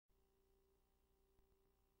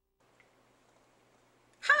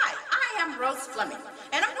am Rose Fleming,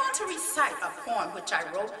 and I'm going to recite a poem which I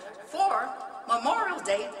wrote for Memorial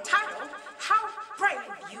Day titled, How Brave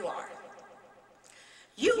You Are.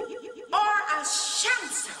 You are our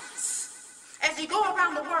shining stars as you go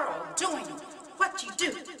around the world doing what you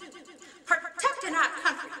do, protecting our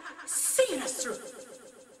country, seeing us through.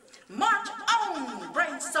 March on,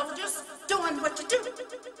 brave soldiers, doing what you do.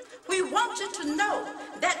 We want you to know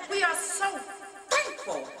that we are so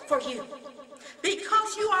thankful for you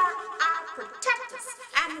because you are our protectors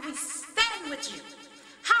and we stand with you.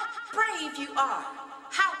 How brave you are.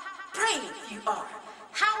 How brave you are.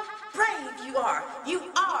 How brave you are. You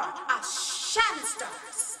are our shining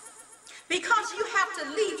stars. Because you have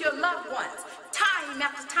to leave your loved ones time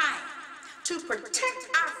after time to protect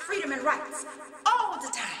our freedom and rights all the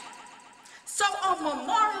time. So on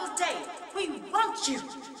Memorial Day, we want you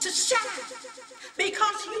to shine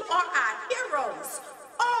because you are our heroes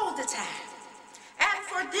all the time. And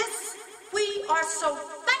for this, we are so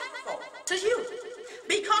thankful to you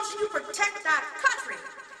because you protect our country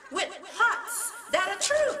with hearts that are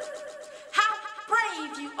true. How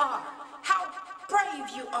brave you are. How brave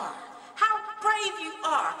you are. How brave you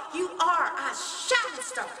are. You are our shining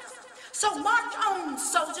stars. So march on,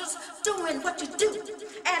 soldiers, doing what you do.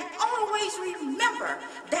 And always remember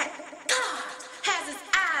that God has his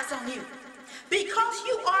eyes on you. Because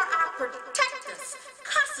you are our protectors,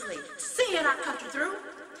 constantly seeing our country through.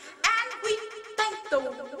 And we thank the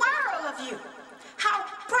world of you. How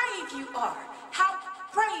brave you are. How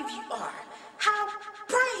brave you are. How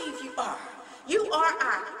brave you are. You are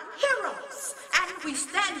our heroes. And we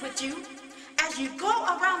stand with you as you go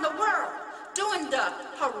around the world doing the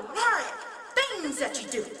heroic things that you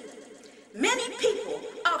do. Many people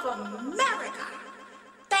of America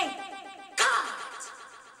thank God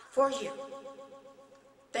for you.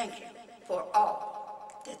 Thank you for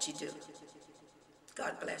all that you do.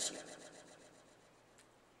 God bless you.